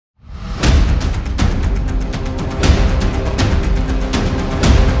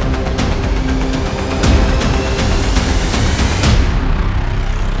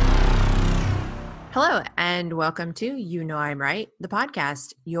and welcome to You Know I'm Right, the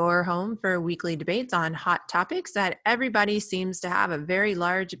podcast, your home for weekly debates on hot topics that everybody seems to have a very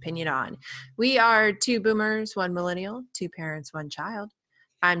large opinion on. We are two boomers, one millennial, two parents, one child.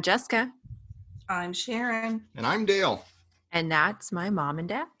 I'm Jessica. I'm Sharon. And I'm Dale. And that's my mom and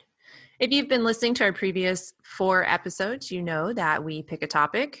dad. If you've been listening to our previous 4 episodes, you know that we pick a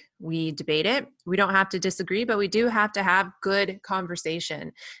topic, we debate it. We don't have to disagree, but we do have to have good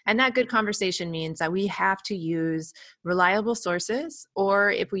conversation. And that good conversation means that we have to use reliable sources, or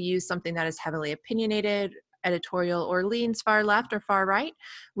if we use something that is heavily opinionated, editorial, or leans far left or far right,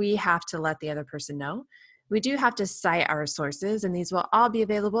 we have to let the other person know. We do have to cite our sources, and these will all be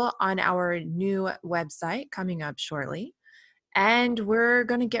available on our new website coming up shortly. And we're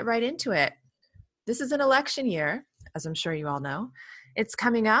going to get right into it. This is an election year, as I'm sure you all know. It's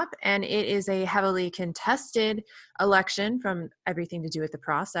coming up, and it is a heavily contested election from everything to do with the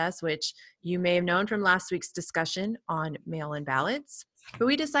process, which you may have known from last week's discussion on mail-in ballots. But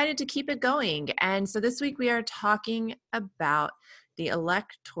we decided to keep it going. And so this week we are talking about the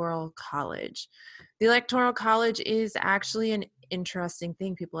Electoral College. The Electoral College is actually an interesting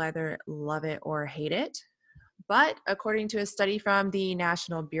thing. People either love it or hate it. But according to a study from the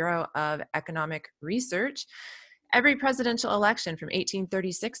National Bureau of Economic Research, every presidential election from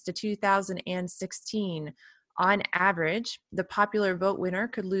 1836 to 2016, on average, the popular vote winner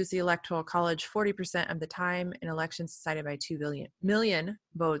could lose the Electoral College 40% of the time in elections decided by 2 million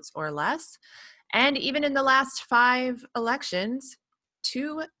votes or less. And even in the last 5 elections,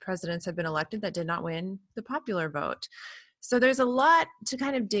 2 presidents have been elected that did not win the popular vote. So there's a lot to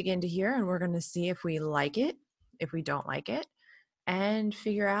kind of dig into here, and we're going to see if we like it, if we don't like it, and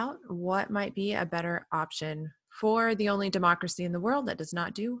figure out what might be a better option for the only democracy in the world that does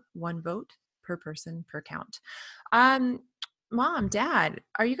not do one vote per person per count. Mom, Dad,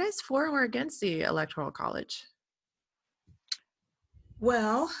 are you guys for or against the Electoral College?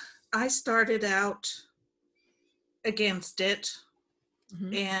 Well, I started out against it.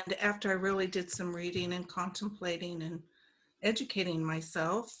 Mm-hmm. And after I really did some reading and contemplating and educating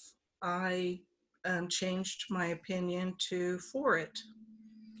myself, I changed my opinion to for it.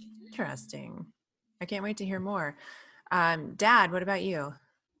 Interesting. I can't wait to hear more. Dad, what about you?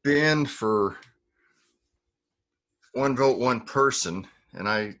 Been for one vote, one person, and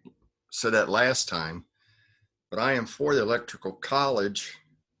I said that last time, but I am for the Electoral College,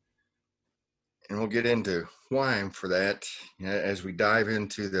 and we'll get into why I'm for that as we dive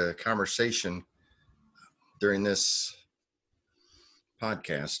into the conversation during this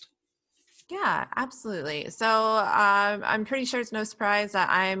podcast. Yeah, absolutely. So I'm pretty sure it's no surprise that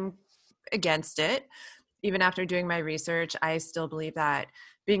I'm against it. Even after doing my research, I still believe that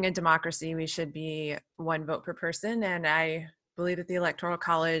being a democracy, we should be one vote per person. And I believe that the Electoral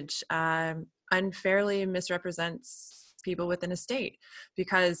College unfairly misrepresents people within a state.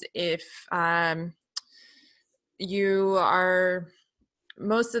 Because if you are,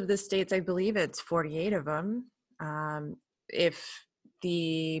 most of the states, I believe it's 48 of them, if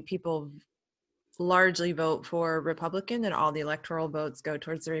the people largely vote for Republican, then all the electoral votes go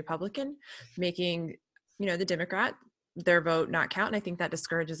towards the Republican, making, the Democrat, their vote not count. And I think that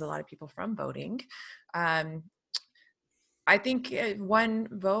discourages a lot of people from voting. I think one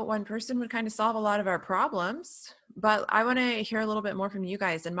vote, one person would kind of solve a lot of our problems, but I want to hear a little bit more from you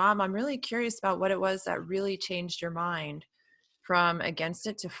guys. And Mom, I'm really curious about what it was that really changed your mind from against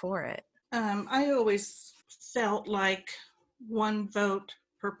it to for it. I always felt like one vote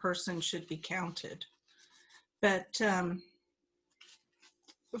per person should be counted. But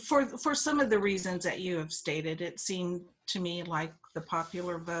for some of the reasons that you have stated, it seemed to me like the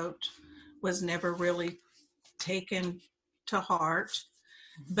popular vote was never really taken to heart.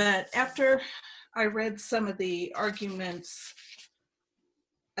 But after I read some of the arguments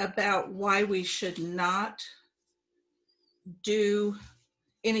about why we should not do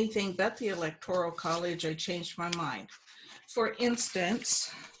anything but the Electoral College, I changed my mind. For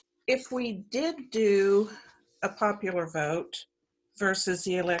instance, if we did do a popular vote versus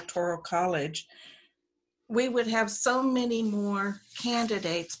the Electoral College, we would have so many more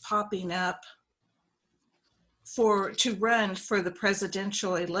candidates popping up to run for the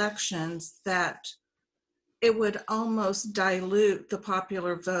presidential elections that it would almost dilute the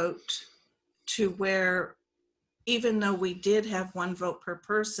popular vote to where, even though we did have one vote per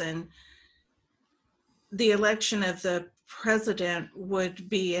person, the election of the president would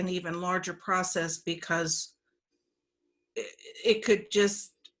be an even larger process because it could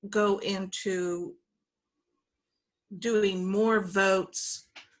just go into doing more votes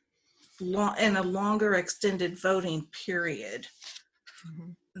in a longer extended voting period.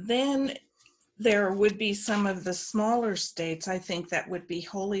 Mm-hmm. Then there would be some of the smaller states, I think, that would be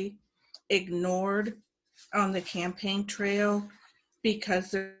wholly ignored on the campaign trail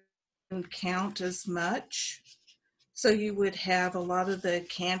because they don't count as much. So you would have a lot of the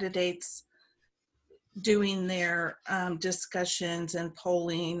candidates doing their discussions and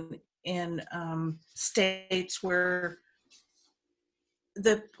polling in states where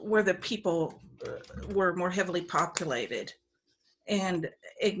the people were more heavily populated and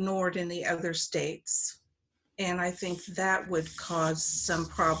ignored in the other states. And I think that would cause some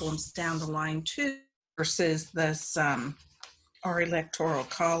problems down the line too, versus this our electoral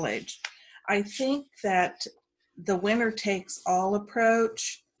college. I think that the winner takes all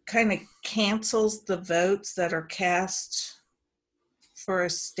approach kind of cancels the votes that are cast for a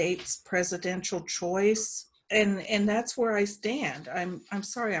state's presidential choice. And that's where I stand. I'm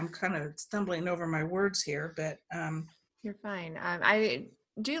sorry, I'm kind of stumbling over my words here, but You're fine. I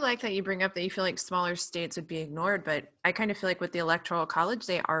do like that you bring up that you feel like smaller states would be ignored, but I kind of feel like with the Electoral College,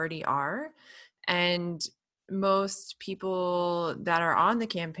 they already are. And most people that are on the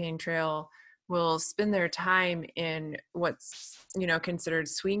campaign trail will spend their time in what's, considered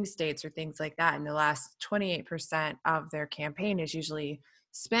swing states or things like that. And the last 28% of their campaign is usually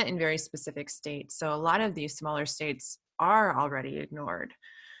spent in very specific states. So a lot of these smaller states are already ignored.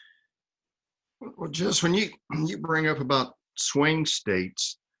 Well, just when you bring up about swing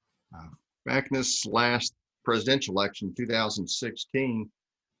states, back in this last presidential election, 2016,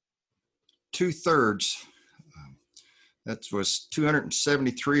 2/3, that was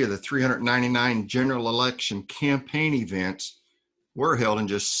 273 of the 399 general election campaign events were held in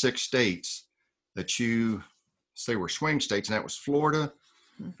just 6 states that you say were swing states, and that was Florida,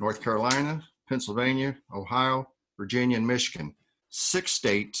 North Carolina, Pennsylvania, Ohio, Virginia, and Michigan. 6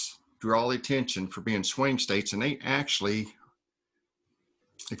 states drew all the attention for being swing states, and they actually,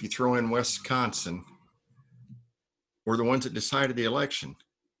 if you throw in Wisconsin, were the ones that decided the election.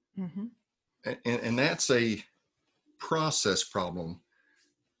 Mm-hmm. And that's a process problem.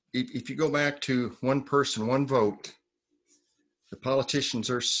 If you go back to one person, one vote, the politicians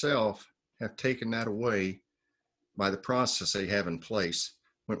themselves have taken that away by the process they have in place.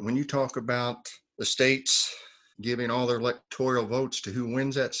 When you talk about the states giving all their electoral votes to who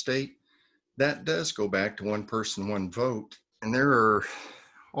wins that state, that does go back to one person, one vote. And there are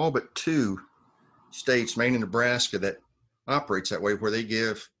all but 2 states, Maine and Nebraska, that operates that way, where they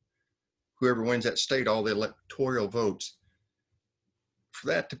give whoever wins that state all the electoral votes. For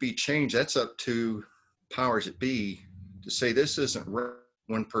that to be changed, that's up to powers that be to say this isn't right.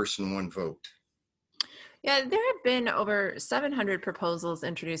 One person, one vote. Yeah, there have been over 700 proposals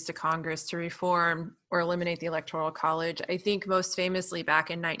introduced to Congress to reform or eliminate the Electoral College. I think most famously back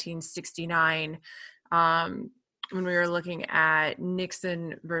in 1969, when we were looking at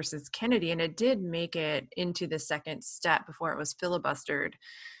Nixon versus Kennedy, and it did make it into the second step before it was filibustered.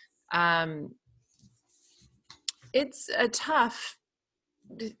 It's a tough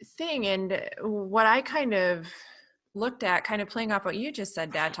thing. And what I kind of looked at, kind of playing off what you just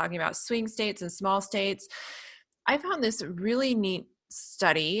said, Dad, talking about swing states and small states, I found this really neat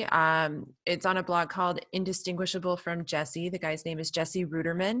study. It's on a blog called Indistinguishable from Jesse. The guy's name is Jesse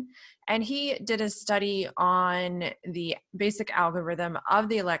Ruderman. And he did a study on the basic algorithm of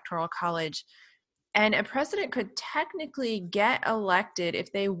the Electoral College. And a president could technically get elected if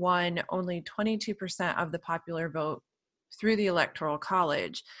they won only 22% of the popular vote through the Electoral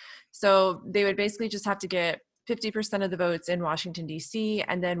College. So they would basically just have to get 50% of the votes in Washington, D.C.,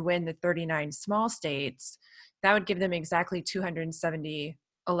 and then win the 39 small states. That would give them exactly 270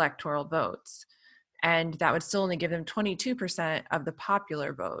 electoral votes. And that would still only give them 22% of the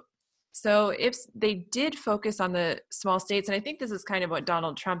popular vote. So if they did focus on the small states, and I think this is kind of what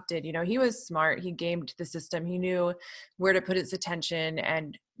Donald Trump did, he was smart, he gamed the system, he knew where to put his attention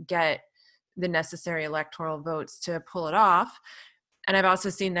and get the necessary electoral votes to pull it off. And I've also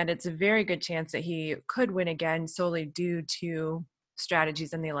seen that it's a very good chance that he could win again solely due to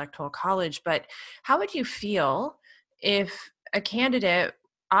strategies in the Electoral College. But how would you feel if a candidate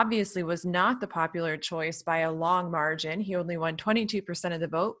obviously was not the popular choice by a long margin? He only won 22% of the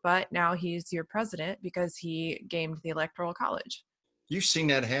vote, but now he's your president because he gamed the Electoral College. You've seen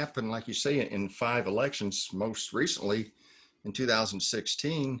that happen, like you say, in 5 elections, most recently in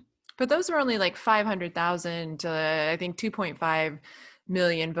 2016. But those were only like 500,000 to I think 2.5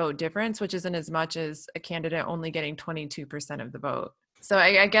 million vote difference, which isn't as much as a candidate only getting 22% of the vote. So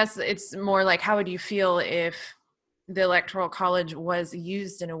I guess it's more like, how would you feel if the Electoral College was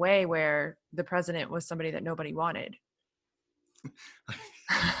used in a way where the president was somebody that nobody wanted?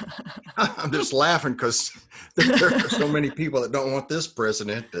 I'm just laughing because there are so many people that don't want this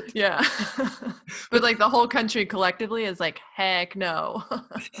president that. Yeah. But like the whole country collectively is like, heck no.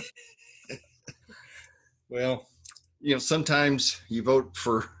 Well, sometimes you vote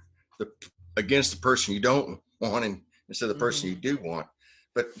against the person you don't want instead of the person you do want.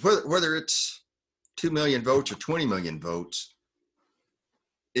 But whether it's 2 million votes or 20 million votes,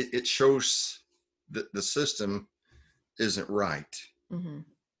 it shows that the system isn't right. Mm-hmm.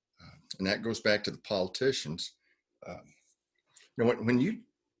 And that goes back to the politicians. When you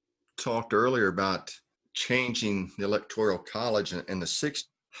talked earlier about changing the Electoral College in the 60s,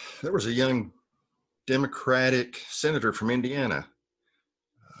 there was a young Democratic senator from Indiana,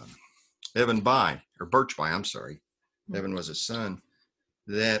 Birchby, I'm sorry. Evan was his son,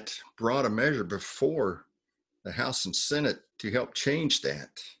 that brought a measure before the House and Senate to help change that.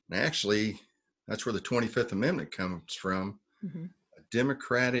 And actually, that's where the 25th Amendment comes from. Mm-hmm. A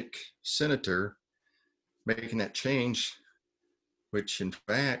Democratic senator making that change, which in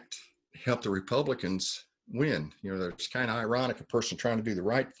fact helped the Republicans win. It's kind of ironic. A person trying to do the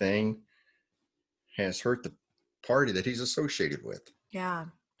right thing has hurt the party that he's associated with. Yeah.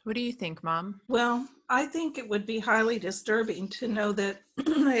 What do you think, Mom? Well, I think it would be highly disturbing to know that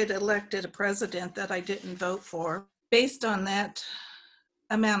I had elected a president that I didn't vote for based on that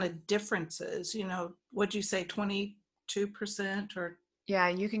amount of differences. What'd you say, 22% or? Yeah,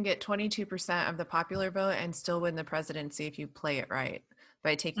 you can get 22% of the popular vote and still win the presidency if you play it right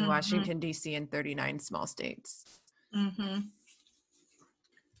by taking Washington, D.C. and 39 small states. Mm-hmm.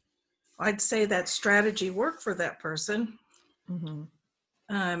 I'd say that strategy worked for that person. Mm-hmm.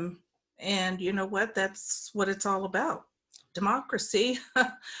 And you know what? That's what it's all about. Democracy.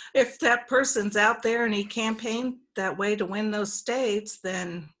 If that person's out there and he campaigned that way to win those states,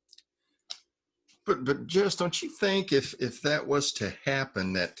 then. But just don't you think if that was to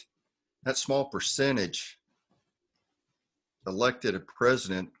happen, that small percentage elected a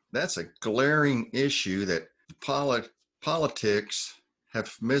president, that's a glaring issue that politics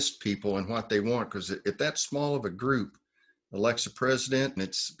have missed people and what they want. Because if that small of a group elects a president, and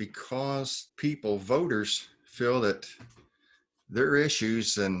it's because voters feel that their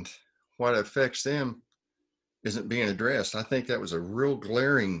issues and what affects them isn't being addressed. I think that was a real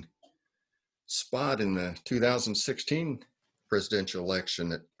glaring spot in the 2016 presidential election,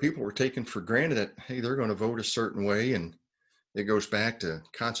 that people were taking for granted that, hey, they're going to vote a certain way. And it goes back to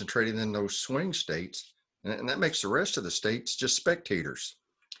concentrating in those swing states. And that makes the rest of the states just spectators.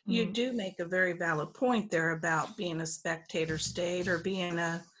 You do make a very valid point there about being a spectator state, or being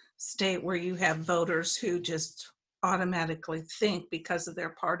a state where you have voters who just automatically think because of their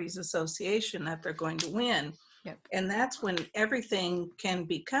party's association that they're going to win. Yep. And that's when everything can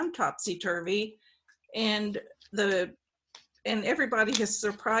become topsy-turvy, and everybody is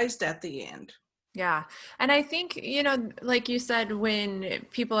surprised at the end. Yeah. And I think, like you said, when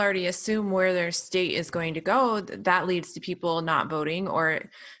people already assume where their state is going to go, that leads to people not voting, or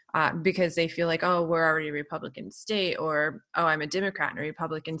because they feel like, oh, we're already a Republican state, or, oh, I'm a Democrat in a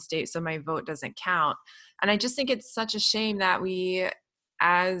Republican state, so my vote doesn't count. And I just think it's such a shame that we,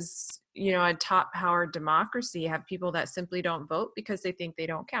 as, a top power democracy, have people that simply don't vote because they think they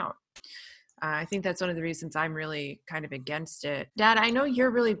don't count. I think that's one of the reasons I'm really kind of against it. Dad, I know you're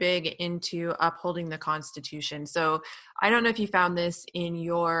really big into upholding the Constitution. So I don't know if you found this in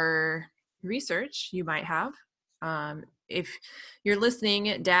your research. You might have. If you're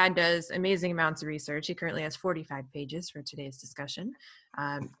listening, Dad does amazing amounts of research. He currently has 45 pages for today's discussion.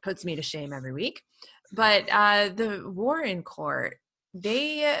 Puts me to shame every week. But the Warren Court,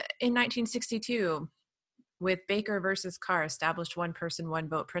 they, in 1962, with Baker versus Carr, established one person, one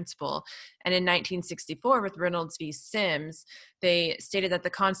vote principle. And in 1964, with Reynolds v. Sims, they stated that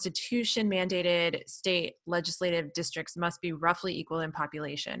the Constitution mandated state legislative districts must be roughly equal in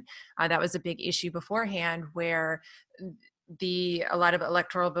population. That was a big issue beforehand, where a lot of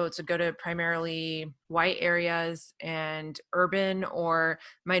electoral votes would go to primarily white areas, and urban or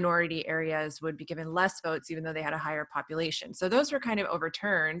minority areas would be given less votes even though they had a higher population. So those were kind of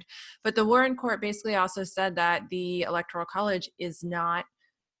overturned. But the Warren Court basically also said that the Electoral College is not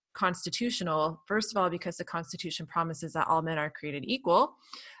constitutional, first of all, because the Constitution promises that all men are created equal,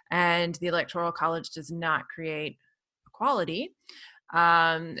 and the Electoral College does not create equality.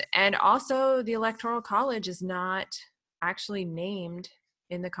 And also, the Electoral College is not actually named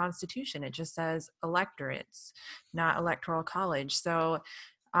in the Constitution. It just says electorates, not Electoral College. So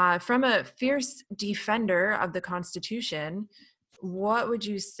from a fierce defender of the Constitution, what would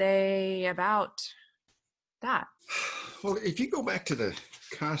you say about that? Well, if you go back to the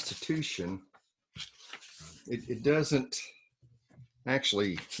Constitution, it doesn't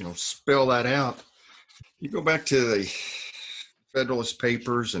actually, spell that out. You go back to the Federalist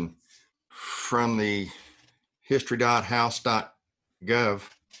Papers and from the history.house.gov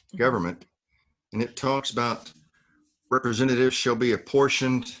government, and it talks about representatives shall be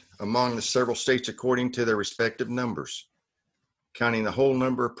apportioned among the several states according to their respective numbers, counting the whole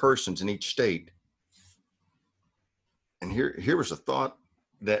number of persons in each state. And here was a thought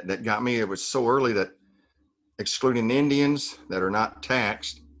that got me. It was so early that excluding Indians that are not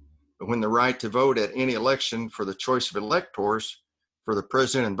taxed, but when the right to vote at any election for the choice of electors for the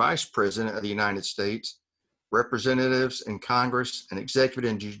president and vice president of the United States, representatives in Congress, and executive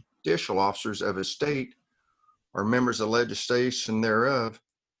and judicial officers of a state, or members of legislation thereof,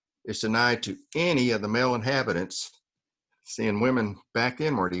 is denied to any of the male inhabitants, seeing women back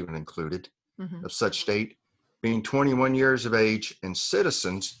then weren't even included, of such state, being 21 years of age and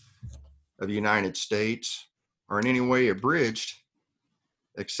citizens of the United States, are in any way abridged,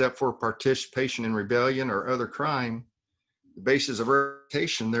 except for participation in rebellion or other crime. The basis of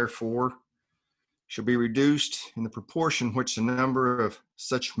representation, therefore, shall be reduced in the proportion which the number of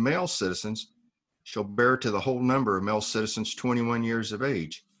such male citizens shall bear to the whole number of male citizens 21 years of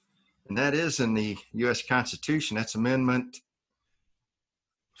age. And that is in the U.S. Constitution. That's Amendment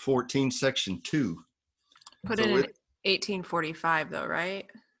 14, Section 2. Put in 1845, though, right?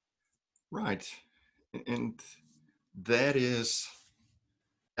 Right. And that is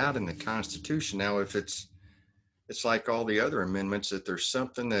out in the Constitution. Now, if it's like all the other amendments, that there's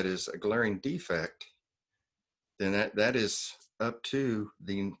something that is a glaring defect, then that is up to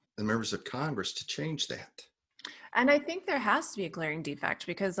the members of Congress to change that. And I think there has to be a glaring defect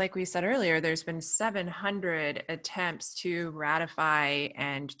because, like we said earlier, there's been 700 attempts to ratify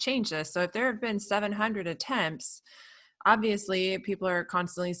and change this. So if there have been 700 attempts, obviously people are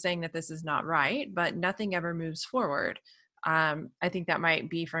constantly saying that this is not right, but nothing ever moves forward. I think that might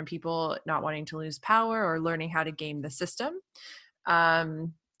be from people not wanting to lose power or learning how to game the system. I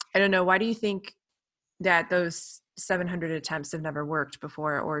don't know. Why do you think that those 700 attempts have never worked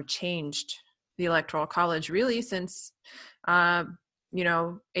before or changed the Electoral College really since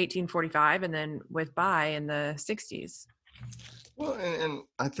 1845 and then with Bayh in the 60s? Well, and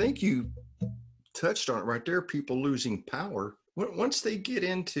I think you touched on it right there, people losing power. Once they get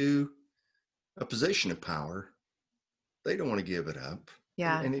into a position of power, they don't want to give it up.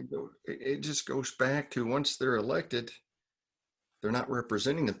 Yeah. And it just goes back to once they're elected, they're not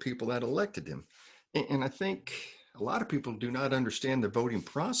representing the people that elected them. And I think a lot of people do not understand the voting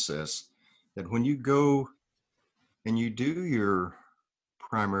process, that when you go and you do your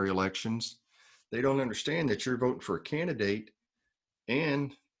primary elections, they don't understand that you're voting for a candidate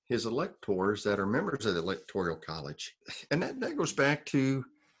and his electors that are members of the Electoral College. And that goes back to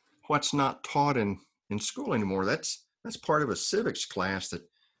what's not taught in school anymore. That's part of a civics class, that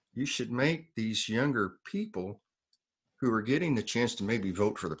you should make these younger people who are getting the chance to maybe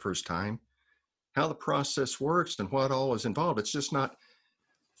vote for the first time, how the process works and what all is involved. It's just not,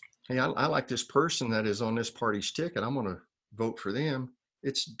 hey, I like this person that is on this party's ticket, I'm going to vote for them.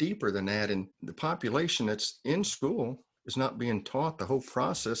 It's deeper than that. And the population that's in school is not being taught the whole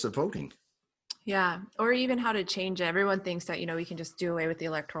process of voting. Yeah, or even how to change it. Everyone thinks that, we can just do away with the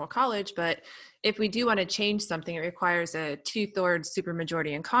Electoral College, but if we do want to change something, it requires a 2/3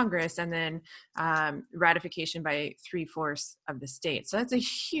 supermajority in Congress and then ratification by 3/4 of the state. So that's a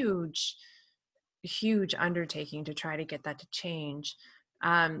huge, huge undertaking to try to get that to change.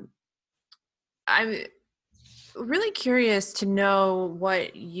 I'm really curious to know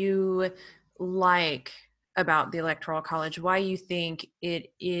what you like about the Electoral College, why you think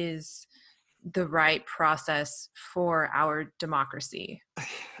it is the right process for our democracy.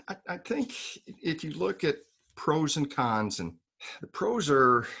 I think if you look at pros and cons, and the pros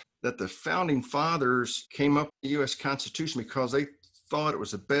are that the founding fathers came up with the U.S. Constitution because they thought it was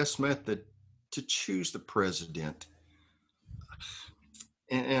the best method to choose the president.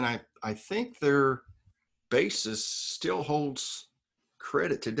 And I think their basis still holds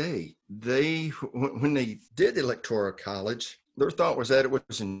credit today. When they did the Electoral College, their thought was that it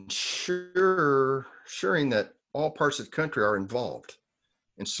was ensuring that all parts of the country are involved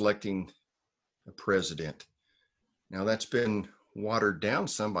in selecting a president. Now, that's been watered down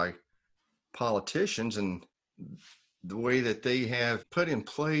some by politicians and the way that they have put in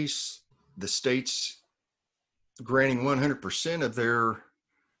place the states granting 100% of their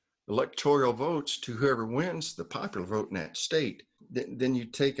electoral votes to whoever wins the popular vote in that state. Then you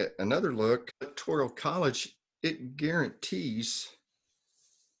take another look. Electoral College, it guarantees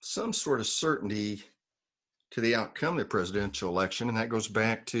some sort of certainty to the outcome of the presidential election, and that goes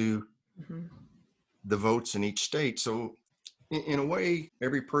back to the votes in each state. So In a way,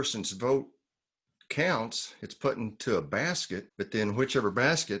 every person's vote counts. It's put into a basket, but then whichever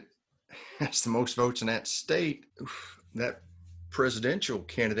basket has the most votes in that state, that presidential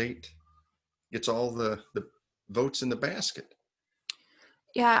candidate gets all the votes in the basket.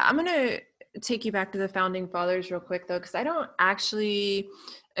 Yeah, I'm going to take you back to the founding fathers real quick, though, because I don't actually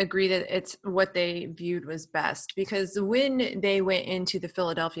agree that it's what they viewed was best. Because when they went into the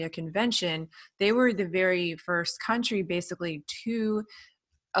Philadelphia Convention, they were the very first country basically to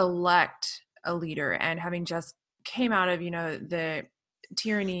elect a leader. And having just came out of, the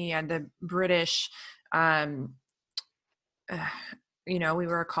tyranny and the British, um, we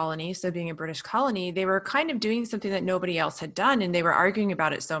were a colony. So being a British colony, they were kind of doing something that nobody else had done. And they were arguing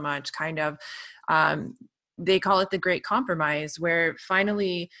about it so much, kind of, they call it the Great Compromise, where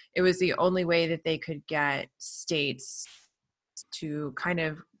finally it was the only way that they could get states to kind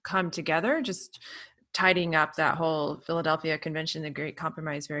of come together, just tidying up that whole Philadelphia Convention, the Great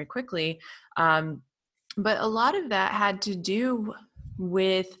Compromise, very quickly. But a lot of that had to do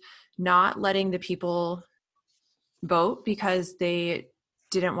with not letting the people vote, because they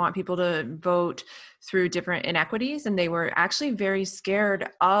didn't want people to vote through different inequities, and they were actually very scared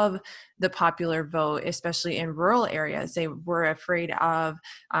of the popular vote, especially in rural areas. They were afraid of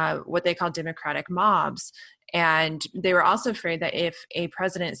what they call democratic mobs, and they were also afraid that if a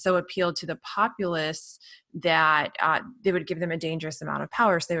president so appealed to the populace that they would give them a dangerous amount of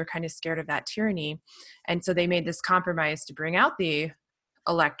power. So they were kind of scared of that tyranny, and so they made this compromise to bring out the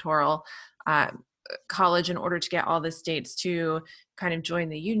electoral college in order to get all the states to kind of join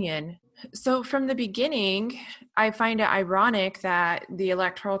the union. So from the beginning, I find it ironic that the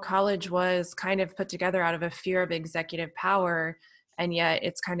Electoral College was kind of put together out of a fear of executive power, and yet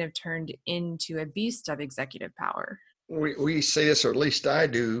it's kind of turned into a beast of executive power. We say this, or at least I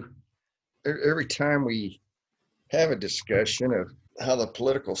do, every time we have a discussion of how the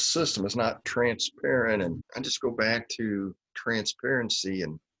political system is not transparent. And I just go back to transparency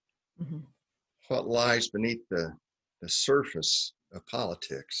and what lies beneath the surface of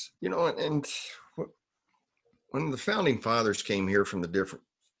politics. And when the founding fathers came here from the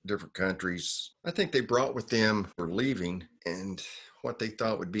different countries, I think they brought with them for leaving and what they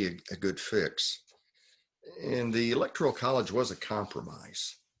thought would be a good fix. And the Electoral College was a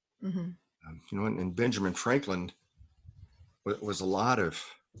compromise. And Benjamin Franklin was a lot of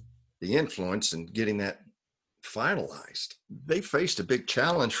the influence in getting that finalized. They faced a big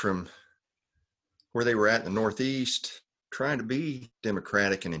challenge from where they were at in the Northeast, trying to be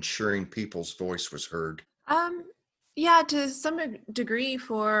democratic and ensuring people's voice was heard. Yeah, to some degree.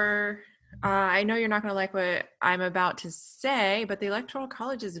 I know you're not going to like what I'm about to say, but the Electoral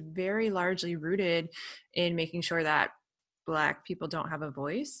College is very largely rooted in making sure that Black people don't have a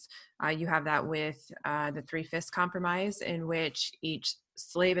voice. You have that with the Three-Fifths Compromise, in which each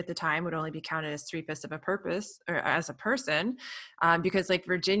slave at the time would only be counted as three-fifths of a purpose, or as a person, because like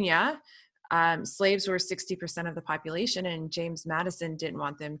Virginia, slaves were 60% of the population, and James Madison didn't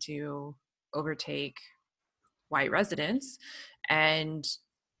want them to overtake white residents. And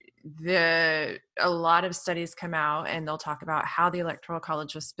a lot of studies come out and they'll talk about how the Electoral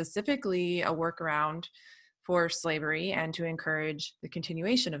College was specifically a workaround for slavery and to encourage the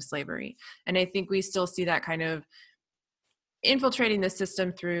continuation of slavery. And I think we still see that kind of infiltrating the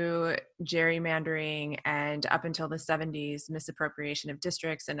system through gerrymandering and, up until the 70s, misappropriation of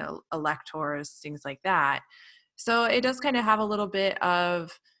districts and electors, things like that. So it does kind of have a little bit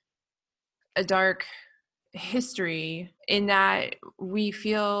of a dark history, in that we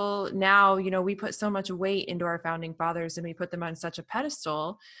feel now, we put so much weight into our founding fathers and we put them on such a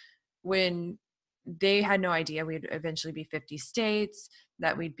pedestal, when they had no idea we'd eventually be 50 states,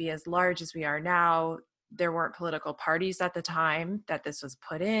 that we'd be as large as we are now. There weren't political parties at the time that this was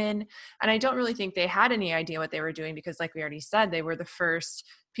put in. And I don't really think they had any idea what they were doing, because like we already said, they were the first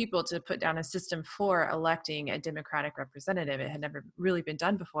people to put down a system for electing a Democratic representative. It had never really been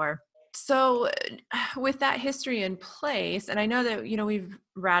done before. So with that history in place, and I know that, we've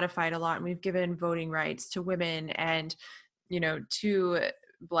ratified a lot and we've given voting rights to women and, to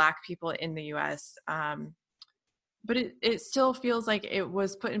Black people in the US. But it still feels like it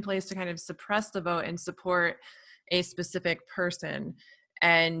was put in place to kind of suppress the vote and support a specific person.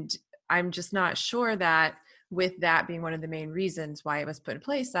 And I'm just not sure that, with that being one of the main reasons why it was put in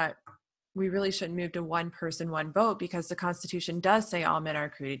place, that we really shouldn't move to one person, one vote, because the Constitution does say all men are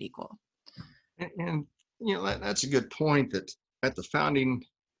created equal. And that's a good point, that at the founding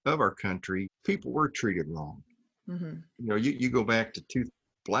of our country, people were treated wrong. You go back to two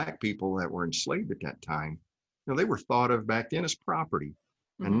Black people that were enslaved at that time. They were thought of back then as property,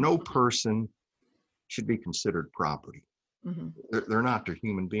 and no person should be considered property. Mm-hmm. They're not, they're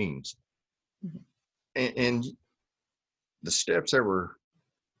human beings. Mm-hmm. And the steps that were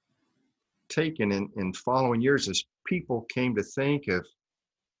taken in following years as people came to think of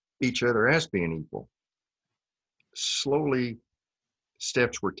each other as being equal, slowly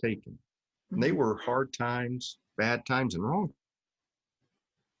steps were taken. And they Mm-hmm. were hard times, bad times, and wrong.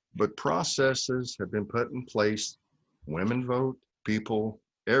 But processes have been put in place. Women vote, people,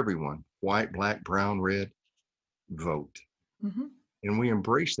 everyone, white, black, brown, red, vote. Mm-hmm. And we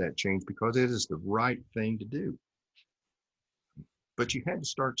embrace that change because it is the right thing to do. But you had to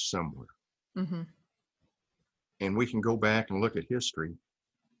start somewhere. Mm-hmm. And we can go back and look at history,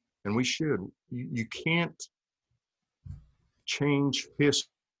 and we should. You can't change history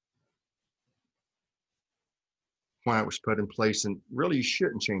when it was put in place, and really you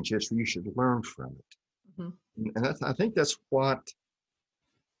shouldn't change history. You should learn from it. Mm-hmm. And I think that's what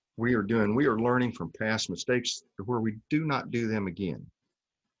we are doing. We are learning from past mistakes to where we do not do them again.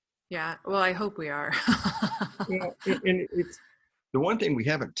 Yeah. Well, I hope we are. And it's the one thing we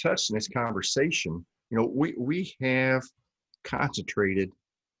haven't touched in this conversation. We have concentrated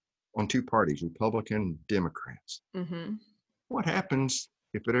on two parties, Republican and Democrats. Mm-hmm. What happens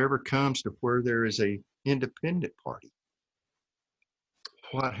if it ever comes to where there is a independent party?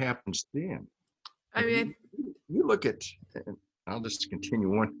 What happens then? I mean, You look at, and I'll just continue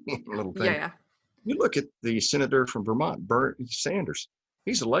one little thing. yeah. You look at the senator from Vermont, Bernie Sanders.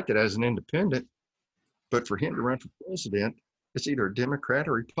 He's elected as an independent, but for him to run for president, it's either a Democrat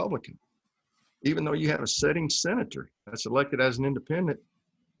or Republican. Even though you have a sitting senator that's elected as an independent,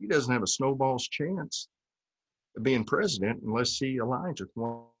 he doesn't have a snowball's chance of being president unless he aligns with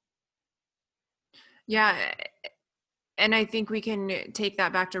one. Yeah. And I think we can take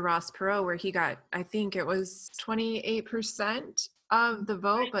that back to Ross Perot, where he got, I think it was 28% of the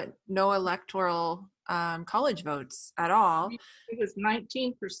vote, but no electoral college votes at all. It was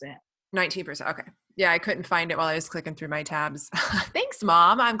 19%. 19%. Okay. Yeah, I couldn't find it while I was clicking through my tabs. Thanks,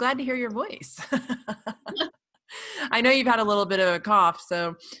 Mom. I'm glad to hear your voice. I know you've had a little bit of a cough,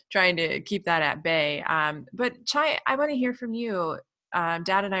 so trying to keep that at bay. But Chai, I want to hear from you.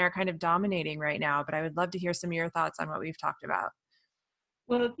 Dad and I are kind of dominating right now, but I would love to hear some of your thoughts on what we've talked about.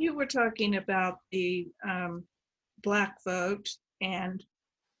 Well, you were talking about the Black vote, and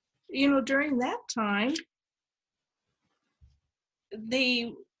during that time,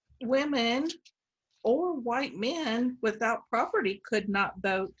 the women or white men without property could not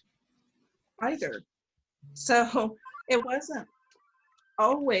vote either. So it wasn't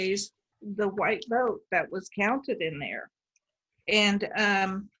always the white vote that was counted in there. And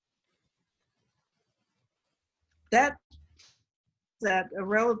that a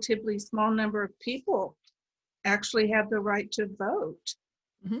relatively small number of people actually have the right to vote.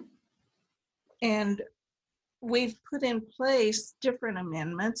 Mm-hmm. And we've put in place different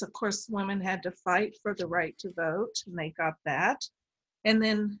amendments. Of course, women had to fight for the right to vote, and they got that. And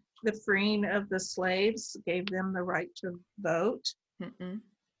then the freeing of the slaves gave them the right to vote. Mm-mm.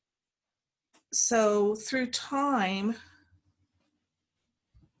 So through time,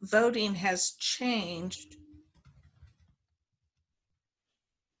 voting has changed.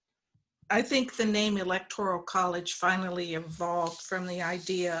 I think the name Electoral College finally evolved from the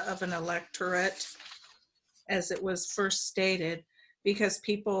idea of an electorate as it was first stated, because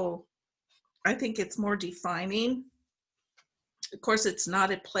people, I think it's more defining. Of course, it's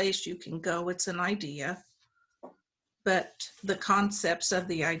not a place you can go, it's an idea. But the concepts of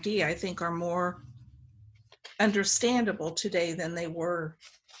the idea, I think, are more understandable today than they were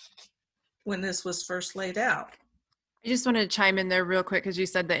when this was first laid out. I just want to chime in there real quick because you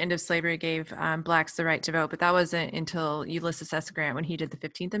said the end of slavery gave blacks the right to vote, but that wasn't until Ulysses S. Grant when he did the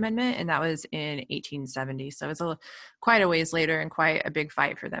 15th Amendment, and that was in 1870. So it's quite a ways later and quite a big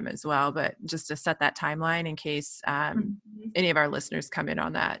fight for them as well. But just to set that timeline in case any of our listeners come in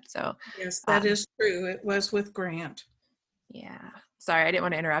on that. So yes, that is true. It was with Grant. Yeah. Sorry, I didn't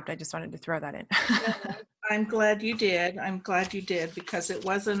want to interrupt. I just wanted to throw that in. I'm glad you did. I'm glad you did, because it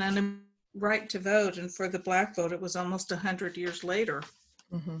wasn't a right to vote, and for the black vote, it was almost 100 years later.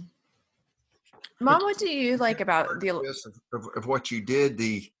 Mm-hmm. Mom, what do you like about the of what you did?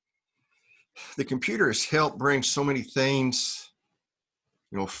 The computers help bring so many things,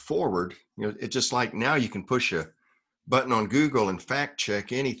 forward. It's just like now you can push a button on Google and fact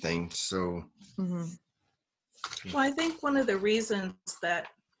check anything. So, mm-hmm. Well, I think one of the reasons that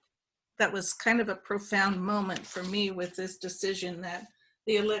was kind of a profound moment for me with this decision that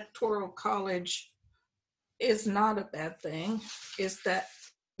the Electoral College is not a bad thing is that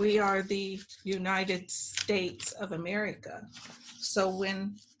we are the United States of America. So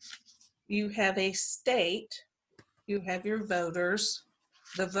when you have a state you have your voters.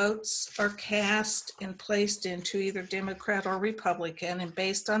 The votes are cast and placed into either Democrat or Republican, and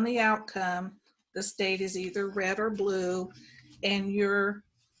based on the outcome, the state is either red or blue, and your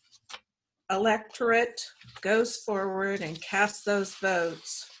electorate goes forward and casts those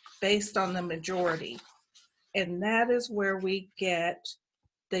votes based on the majority. And that is where we get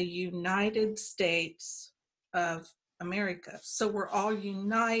the United States of America. So we're all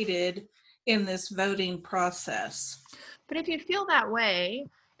united in this voting process. But if you feel that way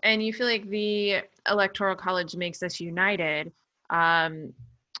and you feel like the Electoral College makes us united,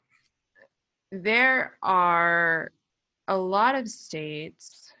 there are a lot of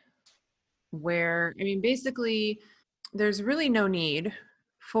states where, I mean, basically, there's really no need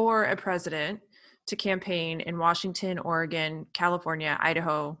for a president to campaign in Washington, Oregon, California,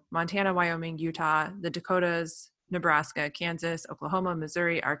 Idaho, Montana, Wyoming, Utah, the Dakotas, Nebraska, Kansas, Oklahoma,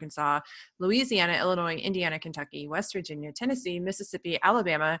 Missouri, Arkansas, Louisiana, Illinois, Indiana, Kentucky, West Virginia, Tennessee, Mississippi,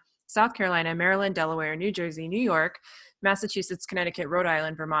 Alabama, South Carolina, Maryland, Delaware, New Jersey, New York, Massachusetts, Connecticut, Rhode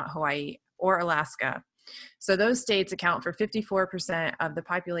Island, Vermont, Hawaii, or Alaska. So those states account for 54% of the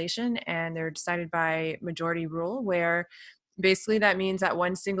population, and they're decided by majority rule, where basically that means that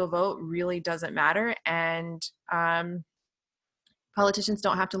one single vote really doesn't matter, and politicians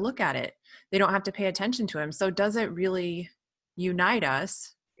don't have to look at it. They don't have to pay attention to them. So does it really unite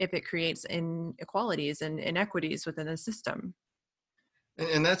us if it creates inequalities and inequities within the system?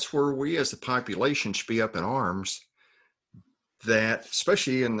 And that's where we as the population should be up in arms, that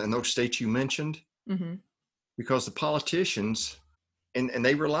especially in those states you mentioned, Mm-hmm. because the politicians, and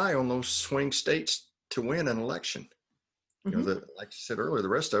they rely on those swing states to win an election. You know, like you said earlier, the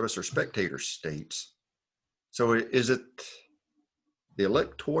rest of us are spectator states. So is it the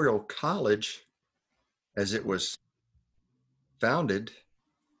Electoral College, as it was founded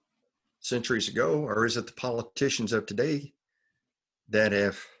centuries ago, or is it the politicians of today that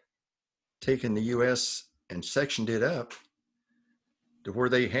have taken the U.S. and sectioned it up to where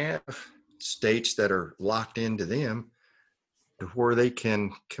they have states that are locked into them, to where they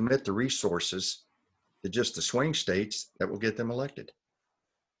can commit the resources to just the swing states that will get them elected?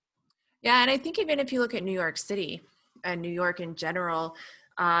 Yeah, and I think even if you look at New York City and New York in general,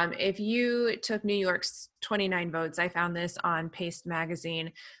 if you took New York's 29 votes, I found this on Paste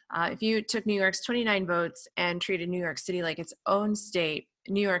Magazine. If you took New York's 29 votes and treated New York City like its own state,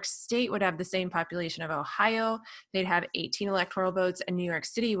 New York State would have the same population of Ohio. They'd have 18 electoral votes, and New York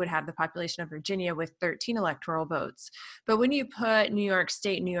City would have the population of Virginia with 13 electoral votes. But when you put New York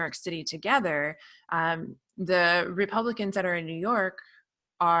State and New York City together, the Republicans that are in New York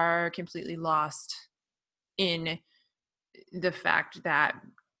are completely lost in the fact that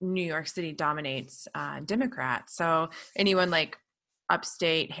New York City dominates Democrats. So anyone like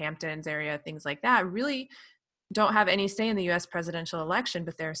upstate, Hamptons area, things like that, really don't have any say in the US presidential election,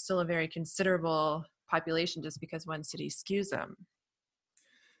 but they're still a very considerable population just because one city skews them.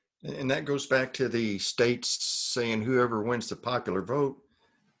 And that goes back to the states saying whoever wins the popular vote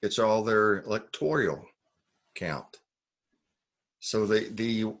gets all their electoral count. So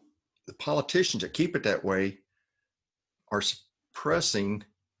the politicians that keep it that way are suppressing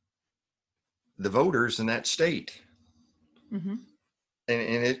the voters in that state. Mm-hmm.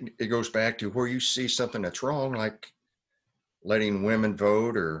 And it goes back to where you see something that's wrong, like letting women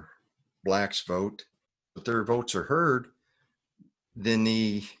vote or blacks vote, but their votes are heard, then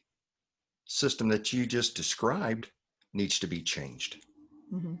the system that you just described needs to be changed.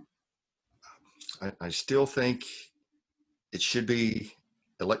 Mm-hmm. I still think it should be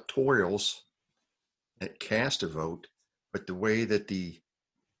electorals that cast a vote, but the way that the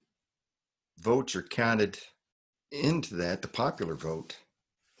votes are counted into that, the popular vote,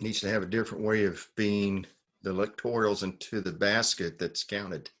 needs to have a different way of being the electorals into the basket that's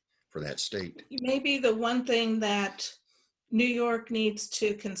counted for that state. Maybe the one thing that New York needs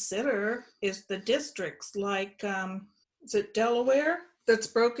to consider is the districts, like, is it Delaware that's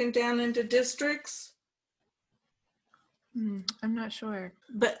broken down into districts? I'm not sure.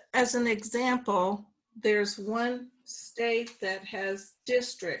 But as an example, there's one state that has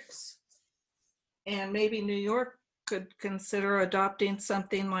districts, and maybe New York could consider adopting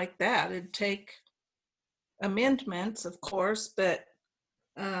something like that. It'd take amendments, of course, but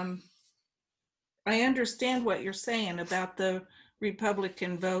I understand what you're saying about the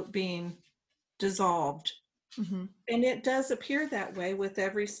Republican vote being dissolved. Mm-hmm. And it does appear that way with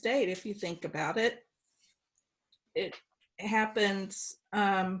every state, if you think about it. It happens,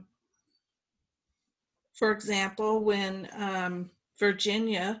 for example, when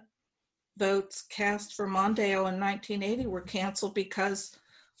Virginia votes cast for Mondale in 1980 were canceled because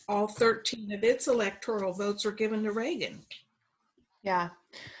all 13 of its electoral votes are given to Reagan. Yeah.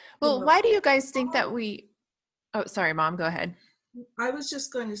 Well, So why do you guys think that oh, sorry, Mom, go ahead. I was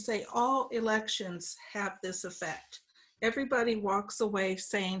just going to say all elections have this effect. Everybody walks away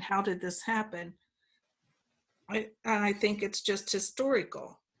saying, how did this happen? I think it's just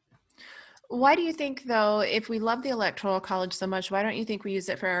historical. Why do you think, though, if we love the Electoral College so much, why don't you think we use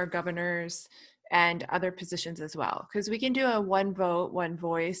it for our governors and other positions as well? Because we can do a one vote, one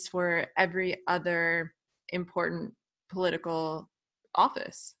voice for every other important political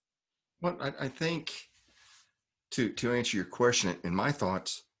office. Well, I think to answer your question, in my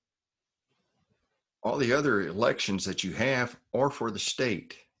thoughts, all the other elections that you have are for the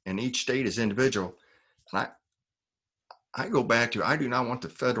state, and each state is individual. And I go back to, I do not want the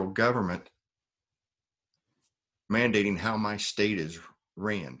federal government mandating how my state is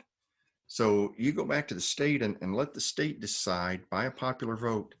ran. So you go back to the state and let the state decide by a popular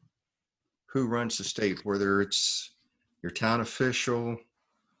vote who runs the state, whether it's your town official,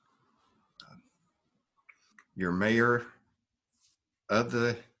 your mayor of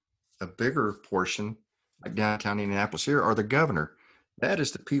a bigger portion, like downtown Indianapolis here, or the governor. That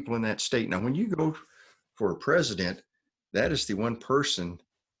is the people in that state. Now, when you go for a president, that is the one person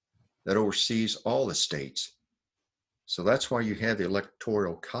that oversees all the states. So that's why you have the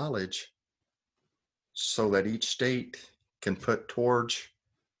Electoral College, so that each state can put towards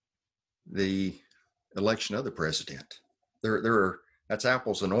the election of the president. That's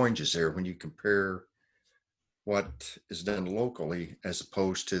apples and oranges there when you compare what is done locally as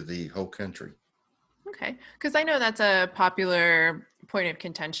opposed to the whole country. Okay, because I know that's a popular point of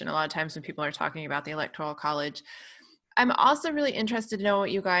contention a lot of times when people are talking about the Electoral College. I'm also really interested to know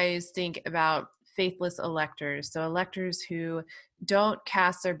what you guys think about faithless electors. So, electors who don't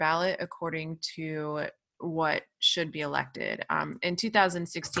cast their ballot according to what should be elected. In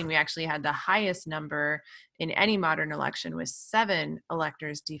 2016, we actually had the highest number in any modern election with 7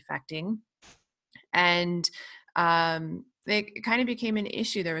 electors defecting. And it kind of became an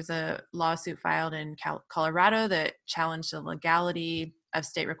issue. There was a lawsuit filed in Colorado that challenged the legality of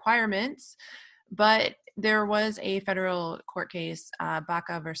state requirements, but there was a federal court case,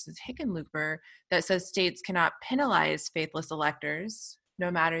 Baca versus Hickenlooper, that says states cannot penalize faithless electors, no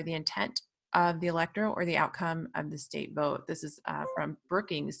matter the intent of the elector or the outcome of the state vote. This is from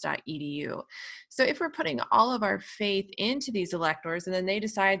brookings.edu. So if we're putting all of our faith into these electors and then they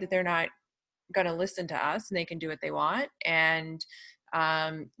decide that they're not going to listen to us and they can do what they want and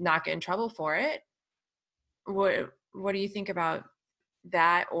not get in trouble for it, what do you think about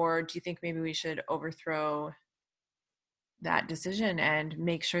that? Or do you think maybe we should overthrow that decision and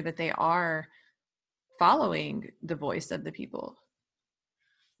make sure that they are following the voice of the people?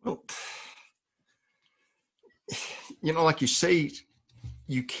 Well, like you say,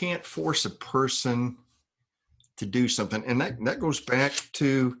 you can't force a person to do something. And that goes back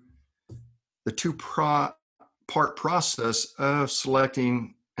to the part process of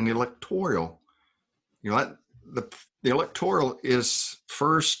selecting an electoral. The electoral is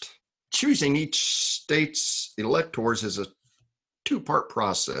first choosing each state's electors is a 2-part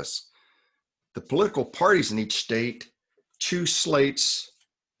process. The political parties in each state choose slates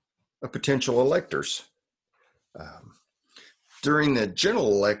of potential electors. During the general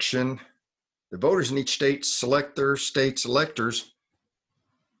election, the voters in each state select their state's electors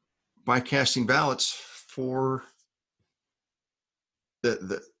by casting ballots for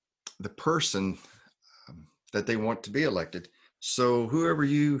the person that they want to be elected. So whoever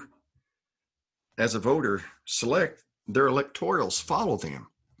you, as a voter, select, their electorals follow them.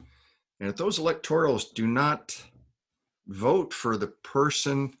 And if those electorals do not vote for the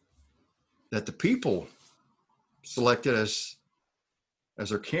person that the people selected as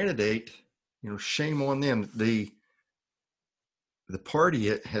their candidate, shame on them. The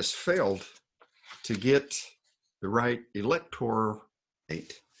party has failed to get the right electoral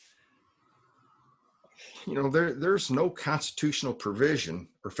date. There's no constitutional provision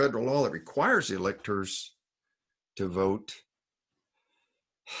or federal law that requires the electors to vote.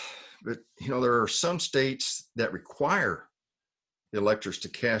 But, there are some states that require the electors to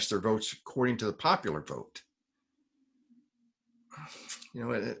cast their votes according to the popular vote.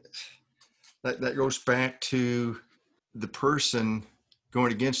 That goes back to the person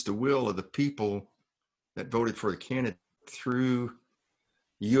going against the will of the people that voted for the candidate through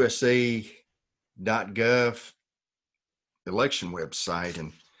USA.gov election website.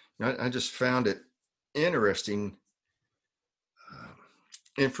 And I just found it interesting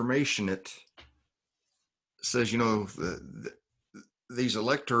information that says, these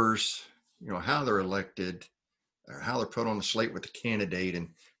electors, how they're elected, or how they're put on the slate with the candidate. And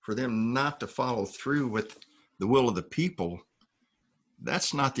for them not to follow through with the will of the people,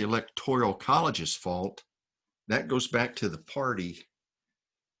 that's not the Electoral College's fault. That goes back to the party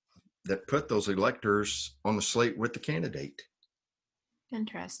that put those electors on the slate with the candidate.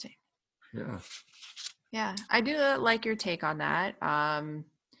 Interesting. Yeah. Yeah, I do like your take on that.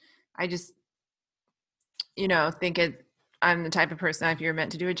 I just, think I'm the type of person, if you're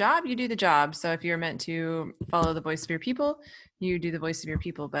meant to do a job, you do the job. So if you're meant to follow the voice of your people, you do the voice of your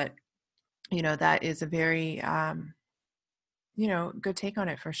people. But, that is a very, good take on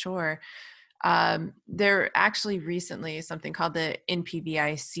it for sure. There actually recently is something called the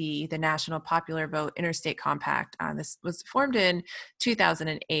NPVIC, the National Popular Vote Interstate Compact. This was formed in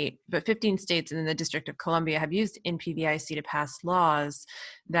 2008, but 15 states and then the District of Columbia have used NPVIC to pass laws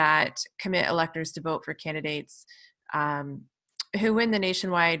that commit electors to vote for candidates who win the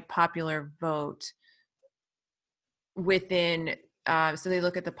nationwide popular vote within, so they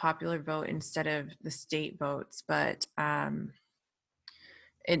look at the popular vote instead of the state votes, but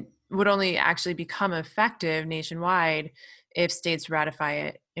it would only actually become effective nationwide if states ratify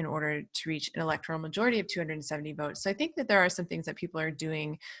it in order to reach an electoral majority of 270 votes. So I think that there are some things that people are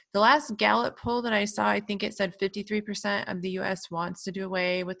doing. The last Gallup poll that I saw, I think it said 53% of the US wants to do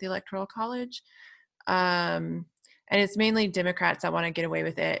away with the Electoral College. And it's mainly Democrats that want to get away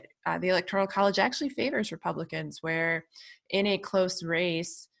with it. The Electoral College actually favors Republicans, where in a close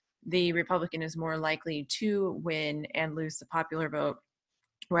race, the Republican is more likely to win and lose the popular vote,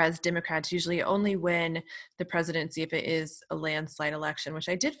 whereas Democrats usually only win the presidency if it is a landslide election, which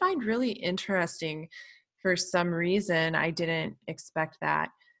I did find really interesting. For some reason, I didn't expect that.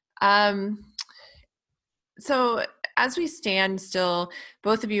 So as we stand still,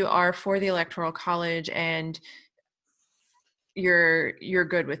 both of you are for the Electoral College and you're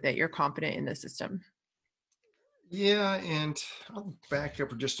good with it. You're confident in the system. Yeah, and I'll back up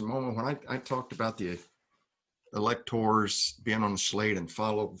for just a moment. When I talked about the electors being on the slate and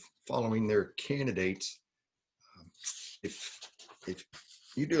following their candidates, if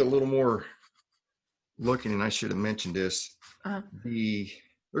you do a little more looking, and I should have mentioned this,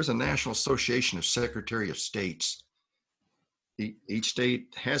 there's a National Association of Secretary of States. Each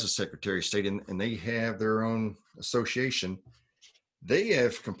state has a Secretary of State, and they have their own association. They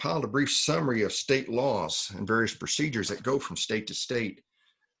have compiled a brief summary of state laws and various procedures that go from state to state.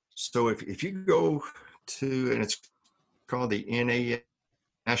 So if you go to, and it's called the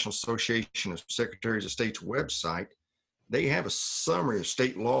National Association of Secretaries of State's website, they have a summary of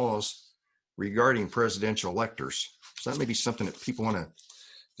state laws regarding presidential electors. So that may be something that people want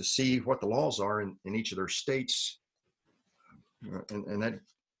to see what the laws are in each of their states, and that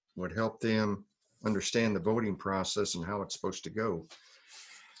would help them understand the voting process and how it's supposed to go.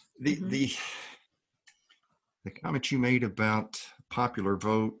 The comment you made about popular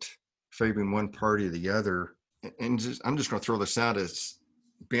vote favoring one party or the other, and I'm just going to throw this out as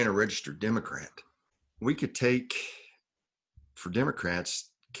being a registered Democrat. We could take, for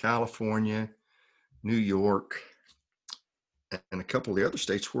Democrats, California, New York, and a couple of the other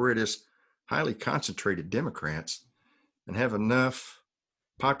states where it is highly concentrated Democrats, and have enough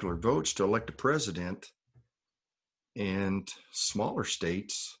popular votes to elect a president, and smaller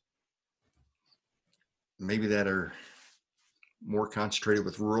states maybe that are more concentrated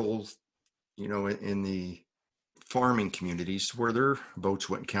with rural, in the farming communities where their votes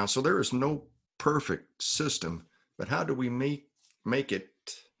wouldn't count. So there is no perfect system, but how do we make it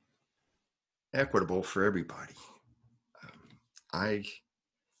equitable for everybody? I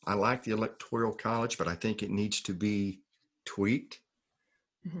like the Electoral College, but I think it needs to be tweaked.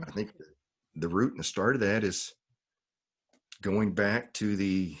 Mm-hmm. I think the root and the start of that is going back to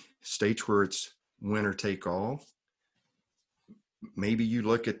the states where it's winner take all. Maybe you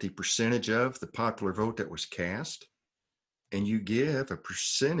look at the percentage of the popular vote that was cast, and you give a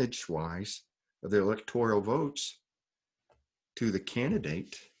percentage wise of the electoral votes to the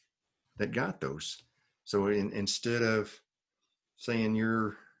candidate that got those. So instead of saying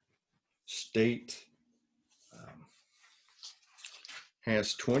your state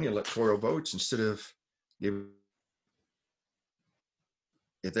has 20 electoral votes, instead of if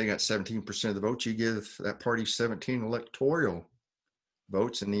they got 17% of the votes, you give that party 17 electoral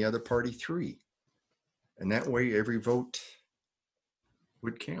votes and the other party 3. And that way every vote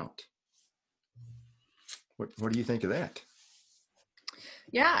would count. What do you think of that?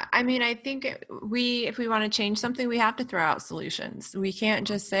 Yeah, I mean, I think if we want to change something, we have to throw out solutions. We can't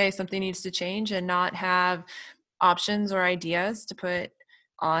just say something needs to change and not have options or ideas to put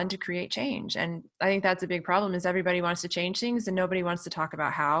on to create change. And I think that's a big problem, is everybody wants to change things and nobody wants to talk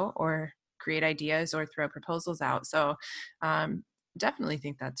about how or create ideas or throw proposals out. So definitely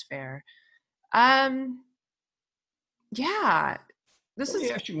think that's fair. Um, yeah, this Let me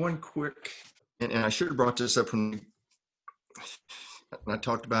is, ask you one quick, and I should have brought this up when I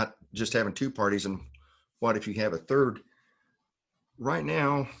talked about just having two parties and what if you have a third. Right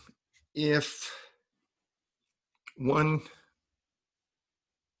now, if one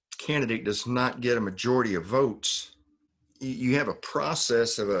candidate does not get a majority of votes, you have a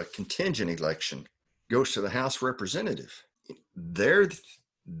process of a contingent election, goes to the House representative. There,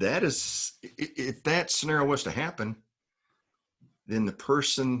 that is, if that scenario was to happen, then the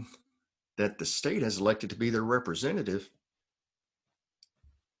person that the state has elected to be their representative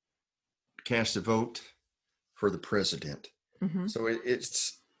cast a vote for the president. mhm. So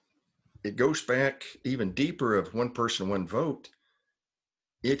it goes back even deeper of one person, one vote.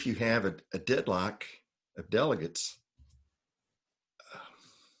 If you have a deadlock of delegates,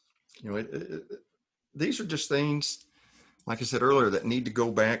 these are just things, like I said earlier, that need to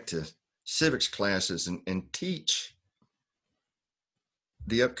go back to civics classes and teach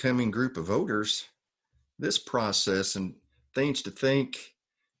the upcoming group of voters this process and things to think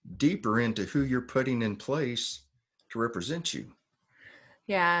deeper into who you're putting in place to represent you.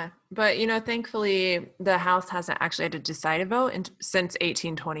 Yeah, but thankfully the House hasn't actually had to decide a vote since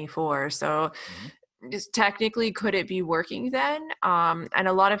 1824. So Mhm. just technically, could it be working then? And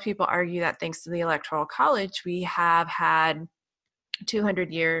a lot of people argue that thanks to the Electoral College, we have had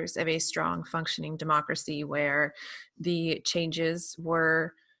 200 years of a strong functioning democracy where the changes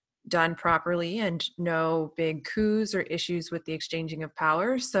were done properly and no big coups or issues with the exchanging of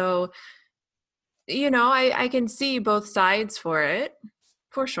power. So, I can see both sides for it.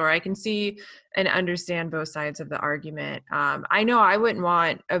 For sure. I can see and understand both sides of the argument. I know I wouldn't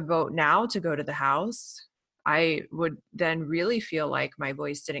want a vote now to go to the House. I would then really feel like my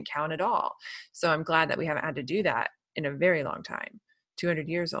voice didn't count at all. So I'm glad that we haven't had to do that in a very long time, 200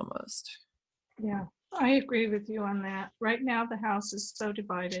 years almost. Yeah, I agree with you on that. Right now, the House is so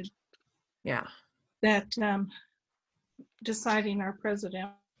divided Yeah. that deciding our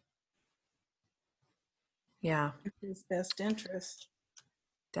president Yeah, is his best interest.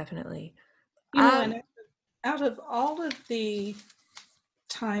 definitely. And Um, out of all of the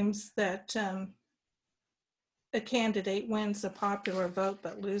times that a candidate wins a popular vote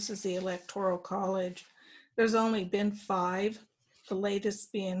but loses the Electoral College, there's only been 5, the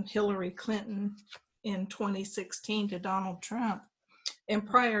latest being Hillary Clinton in 2016 to Donald Trump. And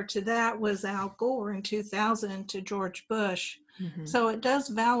prior to that was Al Gore in 2000 to George Bush. mhm. So it does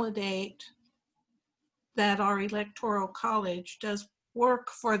validate that our Electoral College does work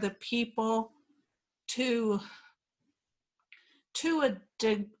for the people to to a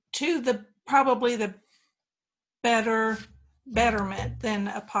to the probably the betterment than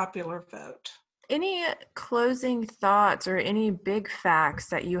a popular vote. Any closing thoughts or any big facts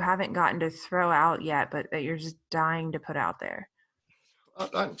that you haven't gotten to throw out yet, but that you're just dying to put out there?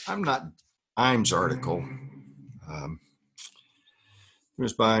 I'm not Imes article. It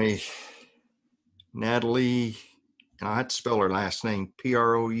was by Natalie, and I had to spell her last name,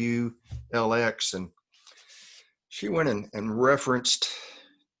 Proulx, and she went and referenced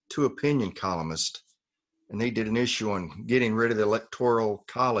two opinion columnists, and they did an issue on getting rid of the Electoral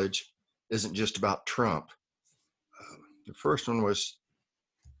College isn't just about Trump. The first one was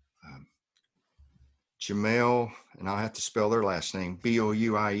um, Jamel, and I'll have to spell their last name,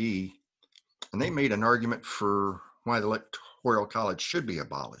 Bouie, and they made an argument for why the Electoral College should be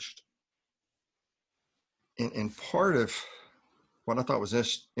abolished. And part of what I thought was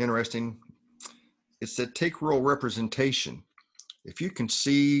interesting is that take rural representation. If you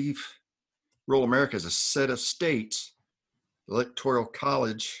conceive rural America as a set of states, the Electoral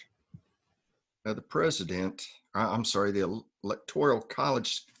College of the president, I'm sorry, the Electoral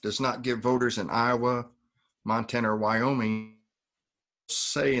College does not give voters in Iowa, Montana, or Wyoming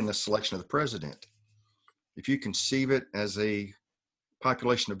say in the selection of the president. If you conceive it as a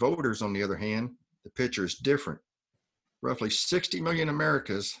population of voters, on the other hand, the picture is different. Roughly 60 million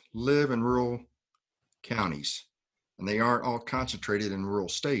Americans live in rural counties, and they aren't all concentrated in rural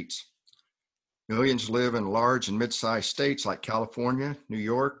states. Millions live in large and mid-sized states like California, New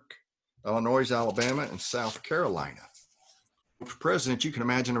York, Illinois, Alabama, and South Carolina. For president, you can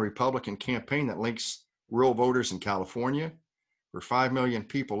imagine a Republican campaign that links rural voters in California, where 5 million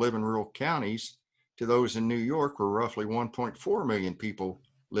people live in rural counties, to those in New York, where roughly 1.4 million people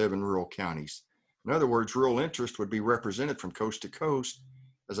live in rural counties. In other words, rural interest would be represented from coast to coast,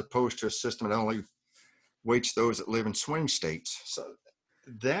 as opposed to a system that only weights those that live in swing states. So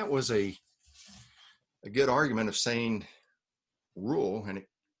that was a good argument of saying rural, and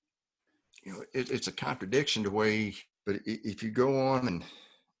it's a contradiction to the way, But if you go on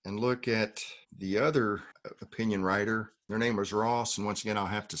and look at the other opinion writer, their name was Ross, and once again, I'll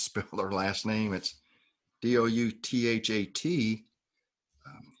have to spell their last name. It's Douthat.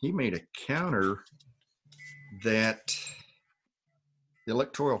 He made a counter that the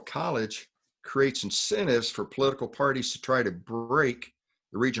Electoral College creates incentives for political parties to try to break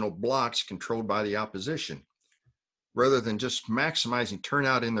the regional blocs controlled by the opposition, rather than just maximizing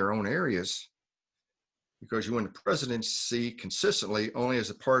turnout in their own areas, because you win the presidency consistently only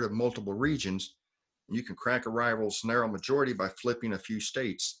as a part of multiple regions. You can crack a rival's narrow majority by flipping a few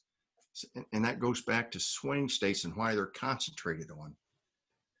states. And that goes back to swing states and why they're concentrated on.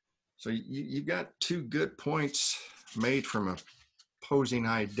 So you've got two good points made from opposing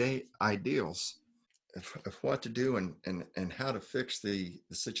ideals of what to do and how to fix the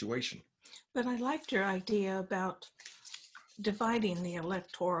situation. But I liked your idea about dividing the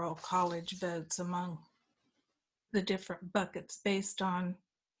Electoral College votes among the different buckets based on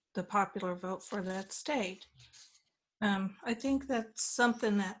the popular vote for that state. I think that's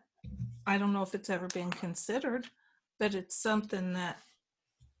something that, I don't know if it's ever been considered, but it's something that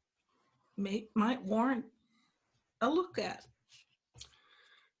might warrant a look at.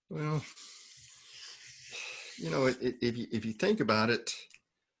 Well, if you think about it,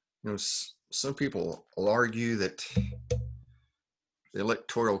 some people will argue that the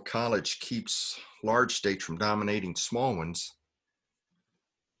Electoral College keeps large states from dominating small ones.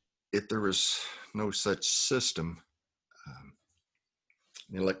 If there was no such system,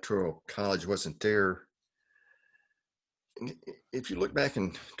 the Electoral College wasn't there. If you look back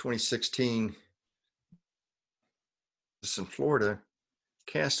in 2016, in Florida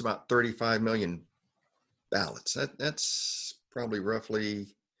cast about 35 million ballots. That's probably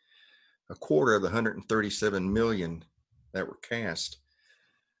roughly a quarter of the 137 million that were cast.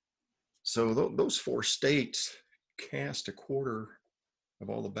 So those four states cast a quarter of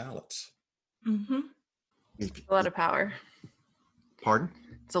all the ballots. Mm-hmm. A lot of power. Pardon?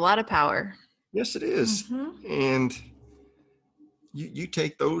 It's a lot of power. Yes, it is. Mm-hmm. And you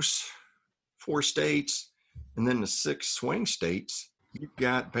take those four states and then the 6 swing states, you've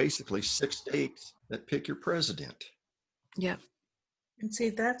got basically 6 states that pick your president. Yep. And see,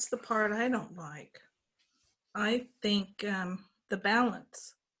 that's the part I don't like. I think the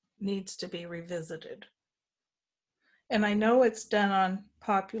balance needs to be revisited. And I know it's done on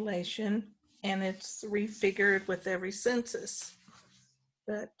population and it's refigured with every census.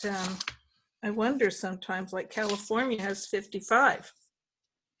 But I wonder sometimes, like California has 55,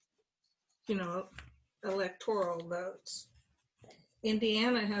 electoral votes.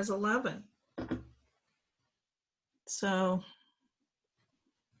 Indiana has 11. So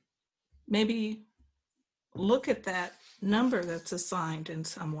maybe look at that number that's assigned in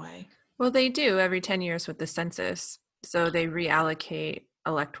some way. Well, they do every 10 years with the census. So they reallocate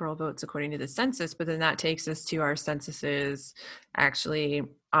electoral votes according to the census, but then that takes us to our censuses actually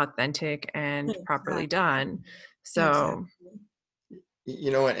authentic and properly done. So,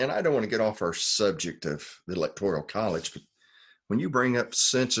 and I don't want to get off our subject of the Electoral College, but when you bring up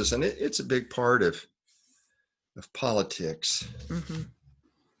census, and it's a big part of politics, mm-hmm.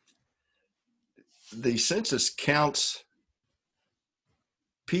 The census counts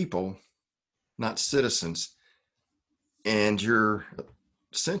people, not citizens, and your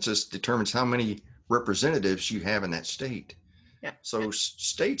census determines how many representatives you have in that state. Yeah. So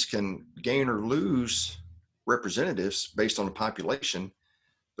states can gain or lose representatives based on the population,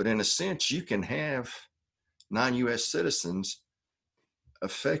 but in a sense, you can have non-U.S. citizens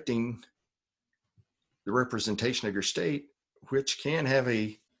affecting the representation of your state, which can have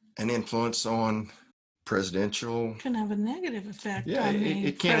an influence on presidential. Can have a negative effect on the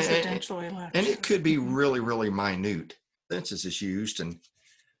it can, presidential election. And it could be really, really minute. Census is used, and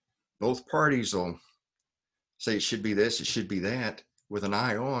both parties will say it should be this, it should be that, with an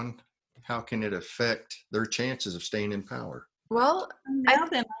eye on how can it affect their chances of staying in power. Well, now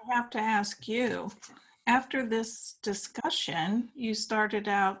then I have to ask you, after this discussion, you started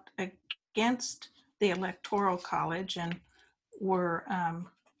out against the Electoral College and were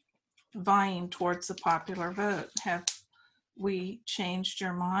vying towards the popular vote. Have we changed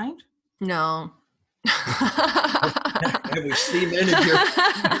your mind? No. Have we cemented your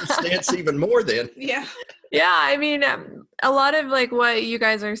stance even more then? Yeah. Yeah, I mean, a lot of like what you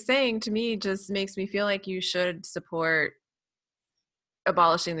guys are saying to me just makes me feel like you should support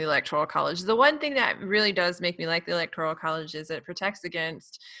abolishing the Electoral College. The one thing that really does make me like the Electoral College is it protects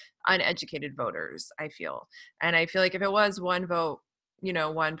against uneducated voters, I feel. And I feel like if it was one vote,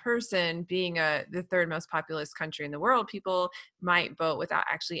 one person being the third most populous country in the world, people might vote without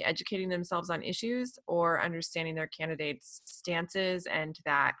actually educating themselves on issues or understanding their candidates' stances, and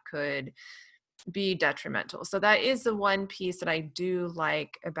that could be detrimental. So that is the one piece that I do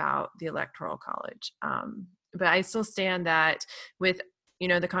like about the Electoral College. But I still stand that with,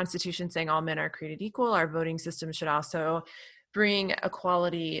 the Constitution saying all men are created equal, our voting system should also bring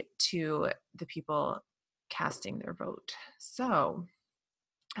equality to the people casting their vote. So,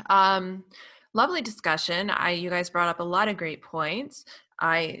 lovely discussion. You guys brought up a lot of great points.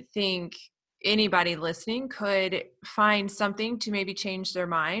 I think anybody listening could find something to maybe change their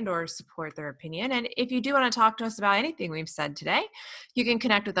mind or support their opinion. And if you do want to talk to us about anything we've said today, you can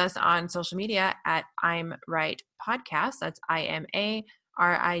connect with us on social media at I'm Right Podcast. That's IMARIGHTPODCAST,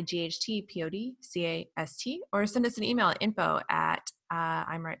 or send us an email at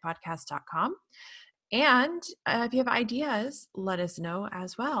info@imrightpodcast.com. And if you have ideas, let us know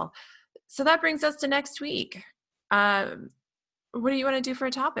as well. So that brings us to next week. What do you want to do for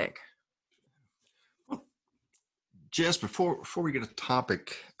a topic? Jess, before we get a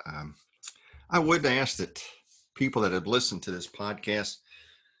topic, I would ask that people that have listened to this podcast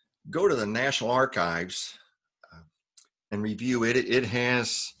go to the National Archives and review it. It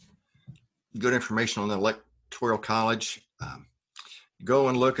has good information on the Electoral College. Go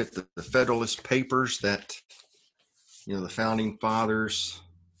and look at the Federalist Papers that the founding fathers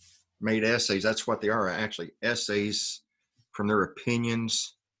made essays. That's what they are, actually essays from their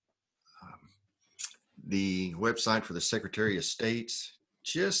opinions. The website for the Secretary of State's.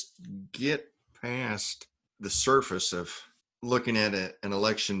 Just get past the surface of looking at an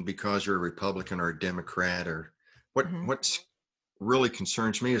election because you're a Republican or a Democrat, or what's really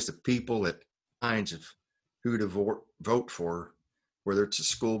concerns me is the people that minds of who to vote for, whether it's a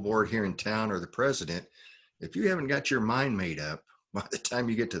school board here in town or the president. If you haven't got your mind made up by the time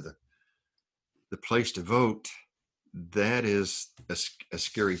you get to the place to vote, that is a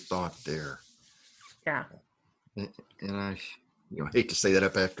scary thought there. Yeah. And I hate to say that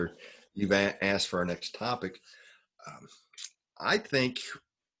up after you've asked for our next topic. I think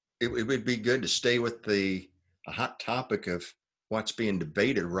it would be good to stay with a hot topic of what's being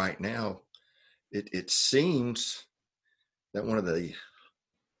debated right now. It seems that one of the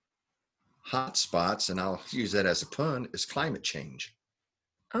hot spots, and I'll use that as a pun, is climate change.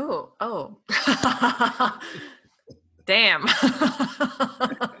 Oh. Damn.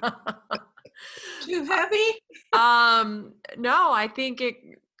 Too heavy? No, I think it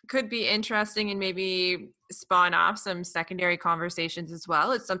could be interesting and maybe spawn off some secondary conversations as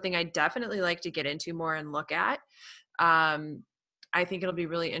well. It's something I definitely like to get into more and look at. I think it'll be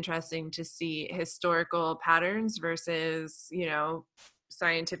really interesting to see historical patterns versus,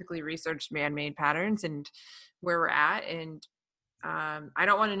 scientifically researched man-made patterns and where we're at. And I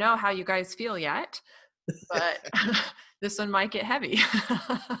don't want to know how you guys feel yet, but this one might get heavy.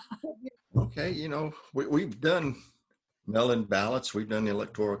 Okay, we've done mail-in ballots. We've done the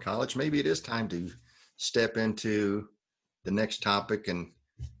Electoral College. Maybe it is time to step into the next topic and,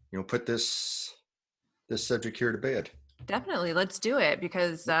 put this subject here to bed. Definitely. Let's do it,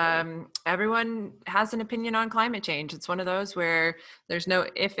 because everyone has an opinion on climate change. It's one of those where there's no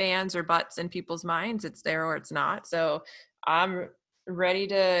ifs, ands, or buts in people's minds. It's there or it's not. So I'm ready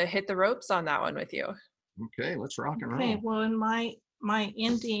to hit the ropes on that one with you. Okay, let's rock and roll. Okay, well, in my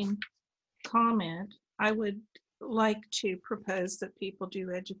ending comment, I would like to propose that people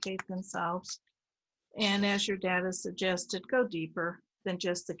do educate themselves. And as your dad has suggested, go deeper than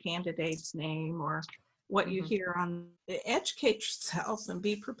just the candidate's name or what you hear on. Educate yourself and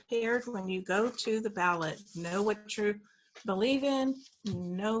be prepared when you go to the ballot. Know what you believe in,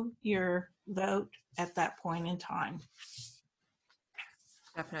 know your vote at that point in time.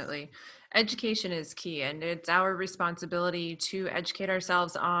 Definitely. Education is key, and it's our responsibility to educate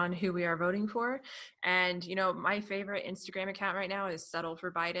ourselves on who we are voting for. And, my favorite Instagram account right now is Settle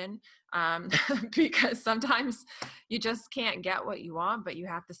for Biden, because sometimes you just can't get what you want, but you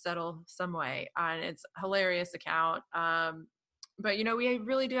have to settle some way. And it's a hilarious account. But, we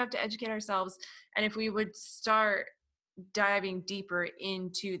really do have to educate ourselves. And if we would start diving deeper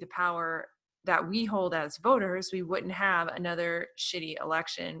into the power that we hold as voters, we wouldn't have another shitty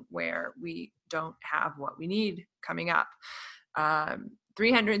election where we don't have what we need coming up.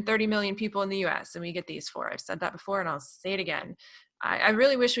 330 million people in the US, and we get these four. I've said that before and I'll say it again. I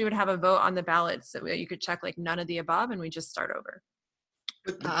really wish we would have a vote on the ballots that you could check like none of the above and we just start over.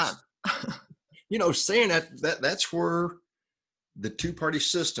 Saying that's where the two-party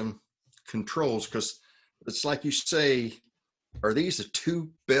system controls, because it's like you say, are these the two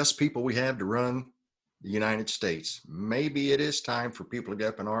best people we have to run the United States. Maybe it is time for people to get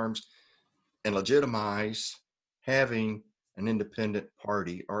up in arms and legitimize having an independent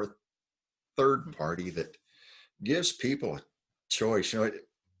party or a third party that gives people a choice.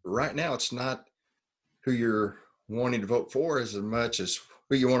 Right now it's not who you're wanting to vote for as much as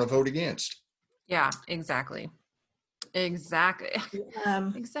who you want to vote against. Yeah, exactly. Exactly.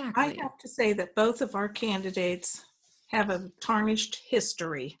 I Exactly. have to say that both of our candidates have a tarnished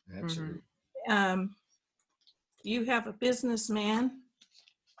history. Absolutely. You have a businessman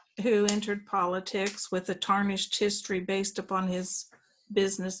who entered politics with a tarnished history based upon his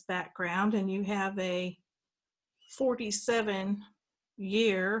business background, and you have a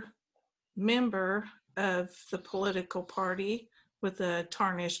 47-year member of the political party with a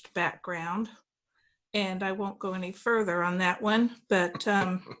tarnished background. And I won't go any further on that one, but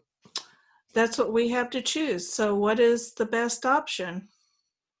that's what we have to choose. So what is the best option?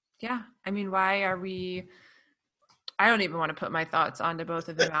 Yeah. I mean, why are we, I don't even want to put my thoughts onto both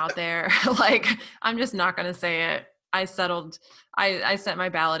of them out there. Like, I'm just not going to say it. I settled, I sent my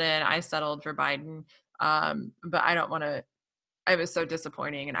ballot in, I settled for Biden. But I don't want to, it was so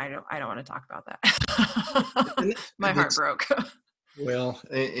disappointing and I don't want to talk about that. My heart broke. Well,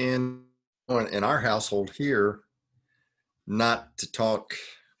 in our household here, not to talk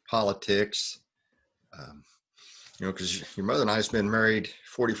politics, because your mother and I have been married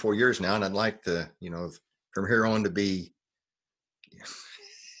 44 years now, and I'd like to, from here on to be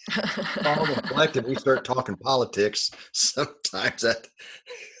calm and collected. We start talking politics. Sometimes that.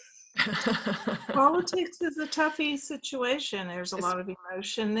 Politics is a toughy situation. There's a lot of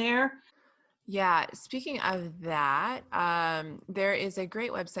emotion there. Yeah, speaking of that, there is a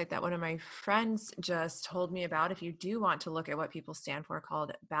great website that one of my friends just told me about. If you do want to look at what people stand for,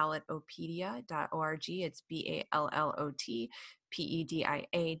 called ballotopedia.org. It's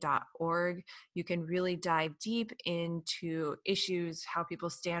BALLOTPEDIA.org. You can really dive deep into issues, how people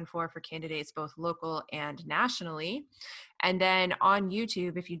stand for candidates, both local and nationally. And then on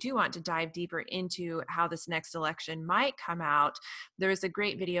YouTube, if you do want to dive deeper into how this next election might come out, there is a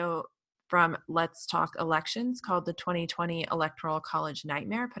great video from Let's Talk Elections called the 2020 Electoral College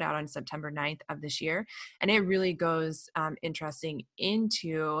Nightmare, put out on September 9th of this year. And it really goes interesting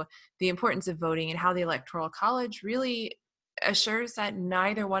into the importance of voting and how the Electoral College really assures that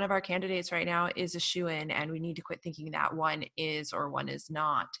neither one of our candidates right now is a shoo-in, and we need to quit thinking that one is or one is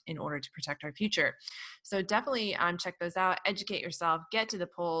not in order to protect our future. So definitely check those out, educate yourself, get to the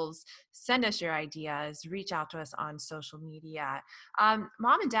polls, send us your ideas, reach out to us on social media.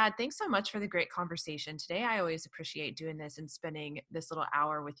 Mom and Dad, thanks so much for the great conversation today. I always appreciate doing this and spending this little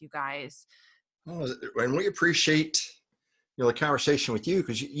hour with you guys. Oh, and we appreciate the conversation with you,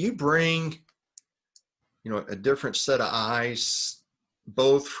 because you bring a different set of eyes,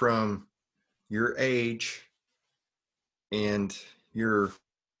 both from your age and your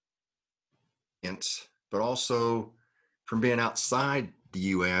audience, but also from being outside the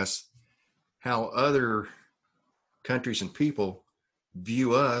U.S., how other countries and people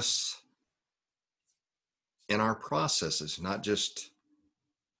view us in our processes, not just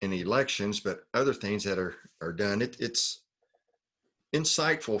in elections, but other things that are done. It's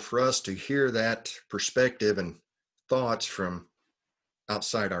insightful for us to hear that perspective and thoughts from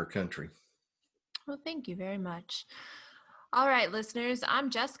outside our country. Well, thank you very much. All right, listeners, I'm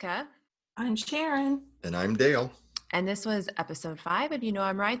Jessica. I'm Sharon. And I'm Dale. And this was episode 5 of You Know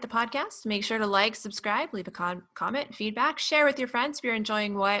I'm Right, the podcast. Make sure to like, subscribe, leave a comment, feedback, share with your friends if you're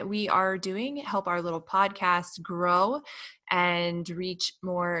enjoying what we are doing. Help our little podcast grow and reach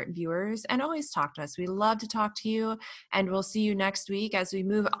more viewers, and always talk to us. We love to talk to you, and we'll see you next week as we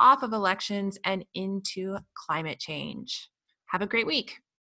move off of elections and into climate change. Have a great week.